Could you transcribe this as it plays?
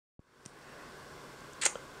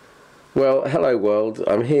Well, hello world.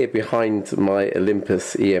 I'm here behind my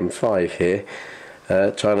Olympus EM5 here,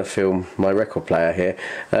 trying to film my record player here.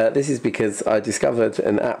 This is because I discovered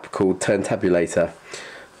an app called Turntabulator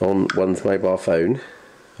on one's mobile phone.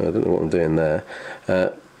 I don't know what I'm doing there.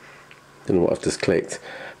 Don't know what I've just clicked.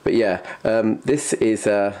 But yeah, this is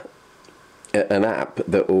an app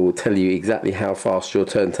that will tell you exactly how fast your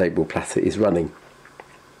turntable platter is running.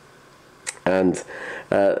 And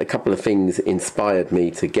a couple of things inspired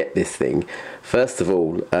me to get this thing. First of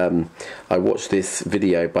all, I watched this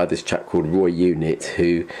video by this chap called Roy Unit,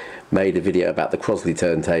 who made a video about the Crosley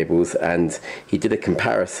turntables, and he did a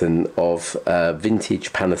comparison of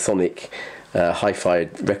vintage Panasonic hi-fi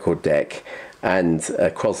record deck and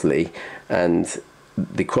Crosley, and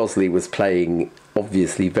the Crosley was playing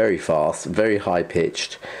obviously very fast, very high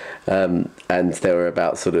pitched, and there were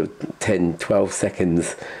about sort of 10-12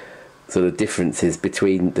 seconds sort of differences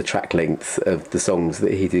between the track lengths of the songs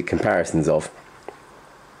that he did comparisons of.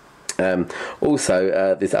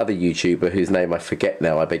 Also, this other YouTuber whose name I forget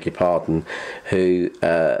now, I beg your pardon, who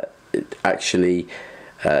actually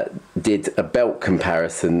did a belt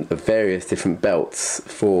comparison of various different belts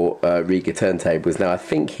for Riga turntables. Now I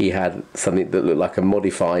think he had something that looked like a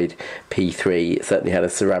modified P3. It certainly had a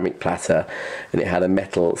ceramic platter and it had a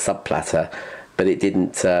metal sub platter, but it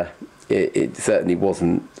didn't. It certainly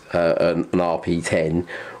wasn't an RP10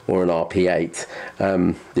 or an RP8.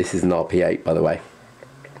 This is an RP8, by the way.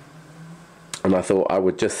 And I thought I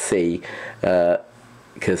would just see,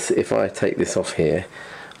 because if I take this off here,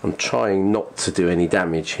 I'm trying not to do any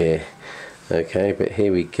damage here. Okay, but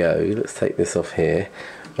here we go. Let's take this off here.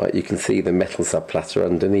 Right, you can see the metal subplatter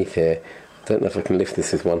underneath here. I don't know if I can lift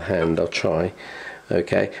this with one hand. I'll try.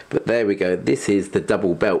 Okay, but there we go. This is the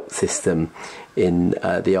double belt system in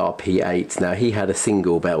the RP8. Now he had a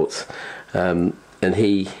single belt, and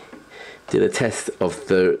he did a test of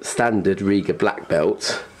the standard Riga black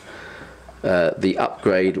belt, the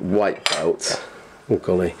upgrade white belt, oh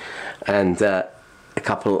golly, and a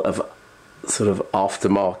couple of sort of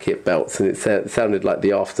aftermarket belts, and it sounded like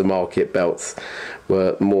the aftermarket belts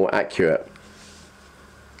were more accurate.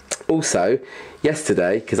 Also,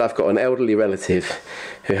 yesterday, because I've got an elderly relative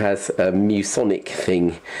who has a Musonic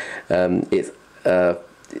thing, it's a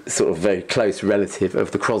sort of very close relative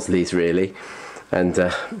of the Crosleys really, and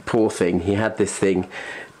poor thing, he had this thing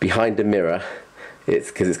behind a mirror. It's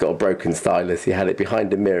because it's got a broken stylus. He had it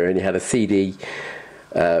behind a mirror, and he had a CD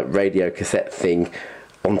radio cassette thing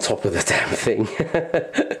on top of the damn thing.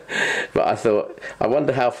 But I thought, I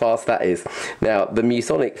wonder how fast that is. Now the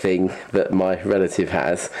Musonic thing that my relative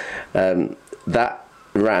has, that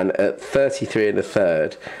ran at 33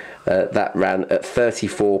 1/3, that ran at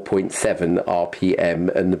 34.7 RPM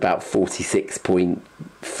and about 46.4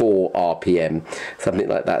 RPM, something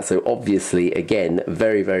like that. So obviously, again,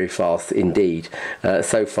 very, very fast indeed.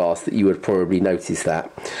 So fast that you would probably notice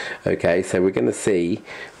that. Okay, so we're going to see,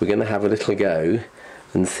 we're going to have a little go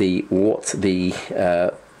and see what the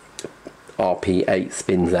RP8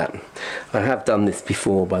 spins at. I have done this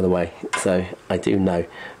before, by the way, so I do know.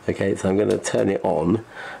 Okay, so I'm going to turn it on.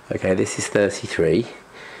 Okay, this is 33.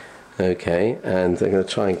 Okay, and I'm going to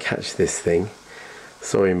try and catch this thing.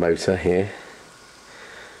 Sorry, motor here.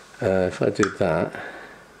 If I do that,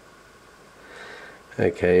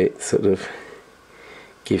 okay, it sort of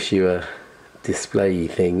gives you a display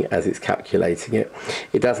thing as it's calculating it.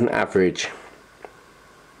 It doesn't average.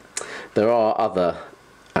 There are other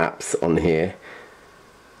apps on here.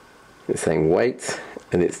 It's saying wait,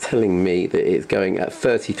 and it's telling me that it's going at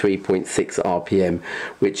 33.6 RPM,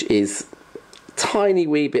 which is a tiny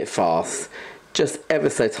wee bit fast, just ever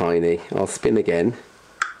so tiny. I'll spin again,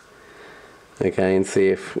 okay, and see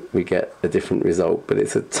if we get a different result, but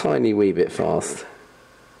it's a tiny wee bit fast.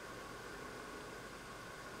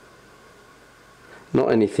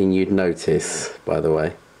 Not anything you'd notice, by the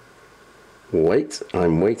way. Wait,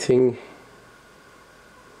 I'm waiting.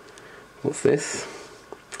 What's this?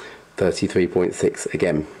 33.6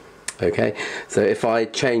 again. Okay, so if I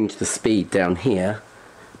change the speed down here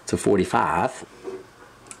to 45,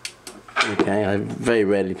 okay, I very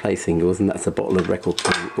rarely play singles, and that's a bottle of record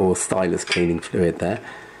clean or stylus cleaning fluid there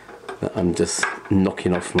that I'm just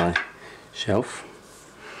knocking off my shelf.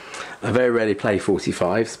 I very rarely play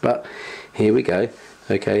 45s, but here we go.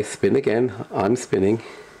 Okay, spin again. I'm spinning.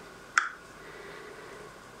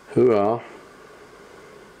 Hoorah.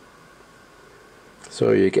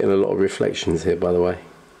 Sorry, you're getting a lot of reflections here, by the way.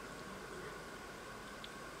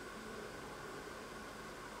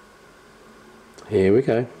 Here we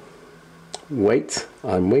go. Wait,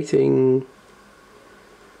 I'm waiting.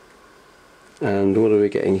 And what are we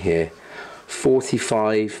getting here?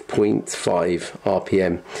 45.5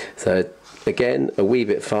 RPM. So again, a wee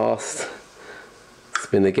bit fast.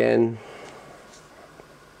 Spin again.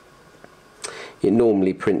 It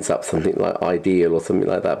normally prints up something like ideal or something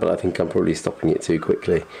like that, but I think I'm probably stopping it too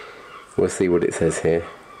quickly. We'll see what it says here.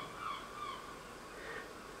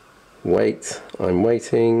 Wait, I'm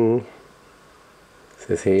waiting. It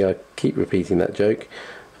says here, I keep repeating that joke.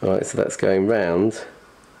 Alright, so that's going round.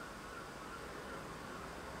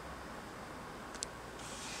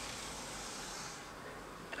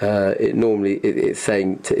 It's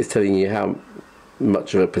telling you how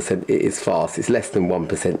much of a percent it is fast. It's less than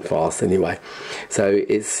 1% fast anyway. So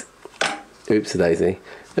it's, oops a daisy.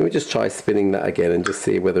 Let me just try spinning that again and just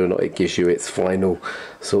see whether or not it gives you its final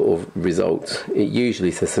sort of result. It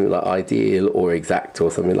usually says something like ideal or exact or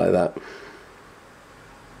something like that.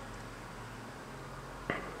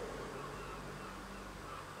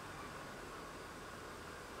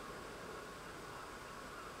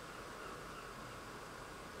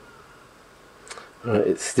 Right,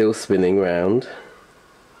 it's still spinning round.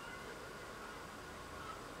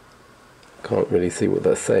 Can't really see what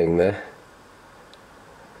that's saying there.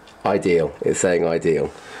 Ideal, it's saying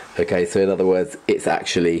ideal. Okay, so in other words, it's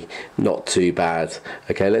actually not too bad.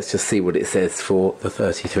 Okay, let's just see what it says for the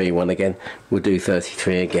 33 one again. We'll do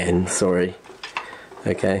 33 again, sorry.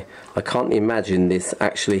 Okay, I can't imagine this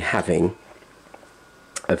actually having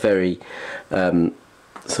a very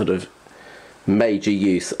sort of major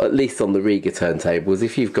use, at least on the Riga turntables.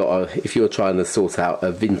 If you're trying to sort out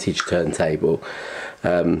a vintage turntable,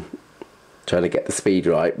 trying to get the speed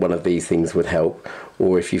right, one of these things would help.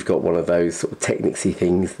 Or if you've got one of those sort of Technicsy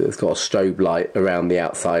things that's got a strobe light around the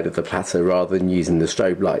outside of the platter, rather than using the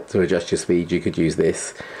strobe light to adjust your speed, you could use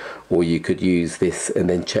this, or you could use this and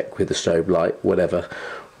then check with the strobe light, whatever,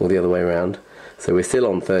 or the other way around. So we're still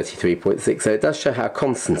on 33.6, so it does show how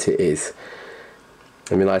constant it is.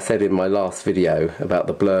 I mean, I said in my last video about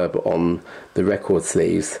the blurb on the record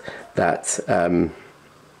sleeves that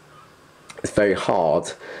it's very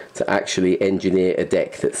hard to actually engineer a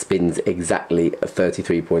deck that spins exactly at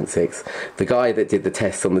 33.6. The guy that did the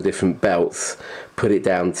test on the different belts put it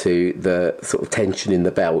down to the sort of tension in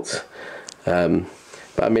the belt.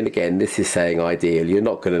 But I mean, again, this is saying ideal. You're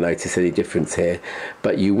not going to notice any difference here,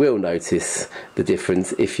 but you will notice the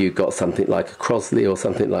difference if you've got something like a Crosley or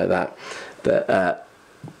something like that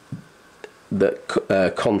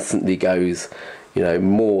that constantly goes, you know,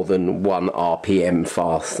 more than 1 RPM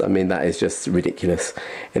fast. I mean, that is just ridiculous.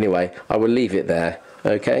 Anyway, I will leave it there.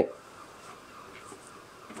 Okay,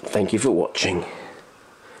 thank you for watching.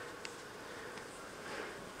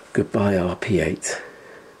 Goodbye RP8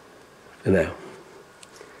 for now.